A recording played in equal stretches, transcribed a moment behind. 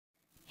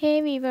Hey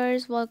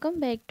viewers, welcome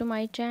back to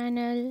my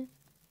channel.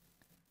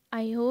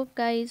 I hope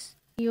guys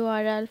you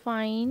are all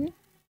fine,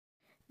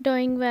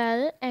 doing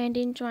well and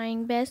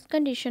enjoying best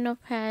condition of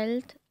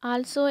health.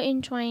 Also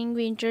enjoying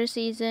winter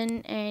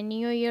season and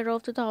new year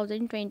of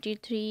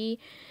 2023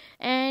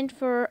 and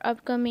for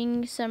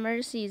upcoming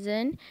summer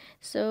season.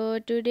 So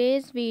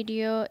today's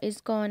video is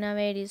gonna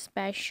very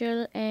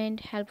special and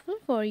helpful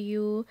for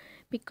you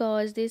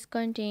because this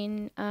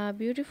contain a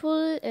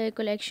beautiful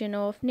collection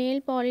of nail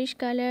polish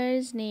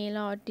colors, nail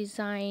art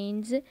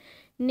designs,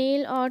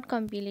 nail art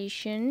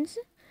compilations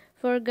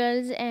for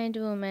girls and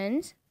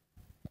women.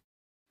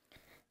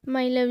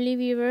 My lovely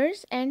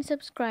viewers and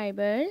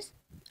subscribers,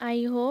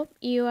 I hope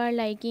you are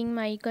liking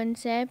my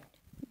concept,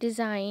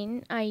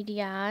 design,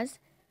 ideas,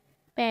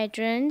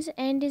 patterns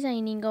and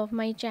designing of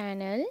my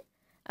channel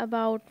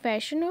about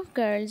fashion of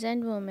girls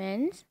and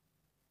women.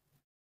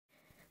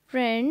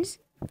 Friends,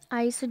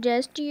 I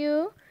suggest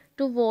you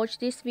to watch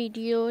this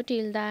video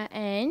till the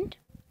end.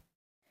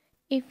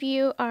 If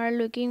you are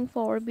looking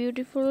for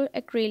beautiful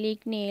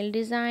acrylic nail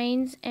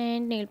designs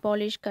and nail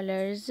polish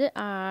colors,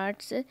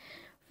 arts,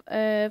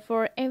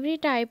 for every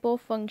type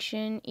of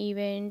function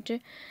event,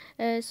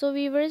 so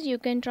viewers, you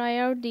can try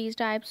out these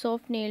types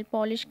of nail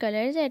polish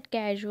colors at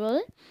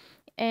casual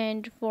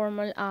and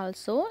formal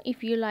also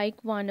if you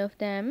like one of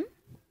them.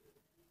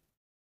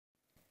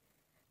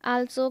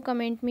 Also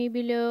comment me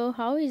below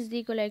how is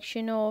the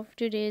collection of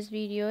today's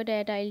video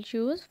that I'll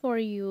choose for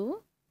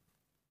you.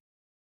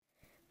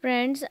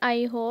 Friends,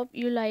 I hope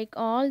you like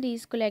all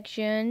these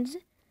collections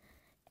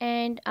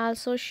and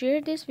also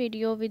share this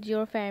video with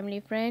your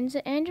family, friends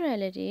and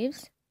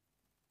relatives.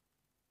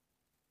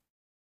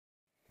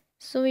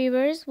 So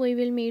viewers, we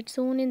will meet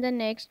soon in the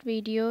next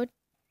video.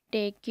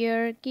 Take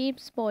care, keep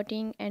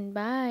spotting and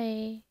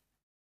bye.